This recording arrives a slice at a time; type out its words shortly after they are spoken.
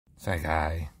Say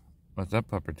hi. What's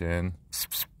up, Pupperton?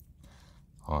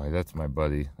 Oh, that's my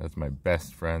buddy. That's my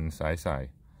best friend, Sai.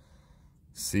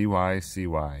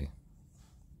 CY.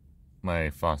 My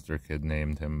foster kid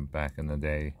named him back in the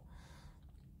day.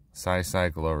 Sai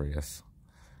Glorious.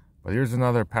 But here's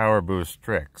another power boost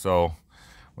trick. So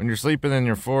when you're sleeping in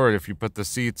your Ford, if you put the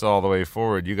seats all the way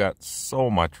forward, you got so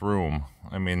much room.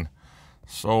 I mean,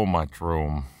 so much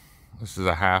room. This is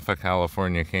a half a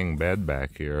California King bed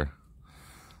back here.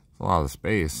 It's a lot of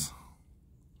space.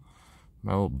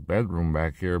 My little bedroom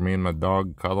back here. Me and my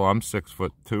dog cuddle. I'm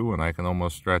 6'2" and I can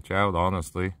almost stretch out,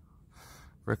 honestly.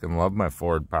 Frickin' love my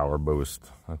Ford power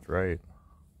boost. That's right.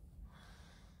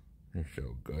 You're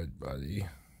so good, buddy.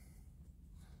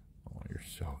 Oh, you're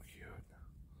so cute.